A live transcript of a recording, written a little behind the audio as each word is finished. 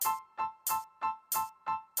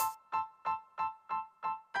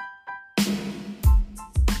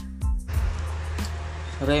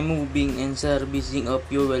Removing and servicing of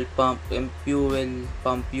fuel pump and fuel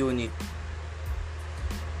pump unit.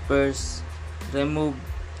 First, remove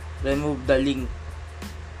the link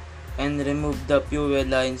and remove the fuel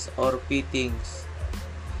lines or fittings.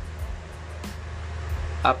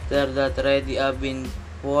 After that, ready a bin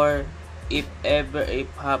for if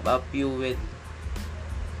have a fuel.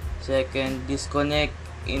 Second, disconnect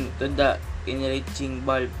into the enriching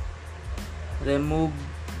valve. Remove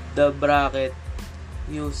the bracket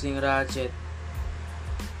using ratchet.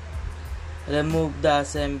 Remove the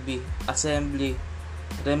assembly.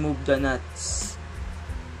 Remove the nuts.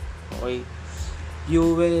 Okay.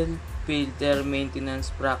 Fuel filter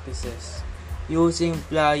maintenance practices. Using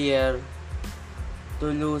plier to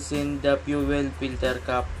loosen the fuel filter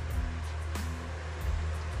cap.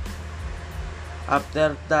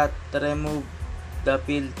 After that, remove the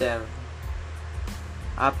filter.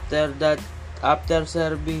 After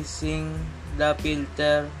servicing the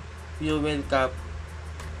filter fuel cap,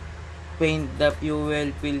 paint the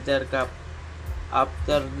fuel filter cap.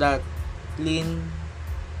 After that, clean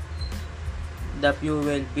the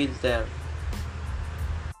fuel filter.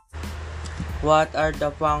 What are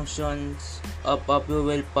the functions of a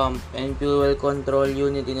fuel pump and fuel control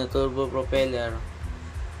unit in a turbo propeller?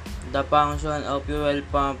 The function of fuel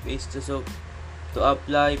pump is to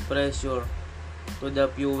apply pressure to the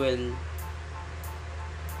fuel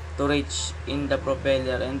to reach in the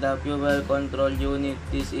propeller, and the fuel control unit,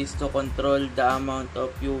 this is to control the amount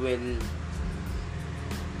of fuel.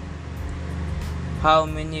 How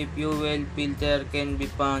many fuel filter can be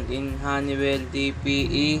found in Honeywell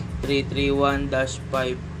TPE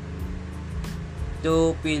 331-5?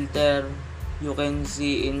 2 filter you can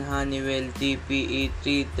see in Honeywell TPE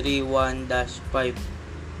 331-5.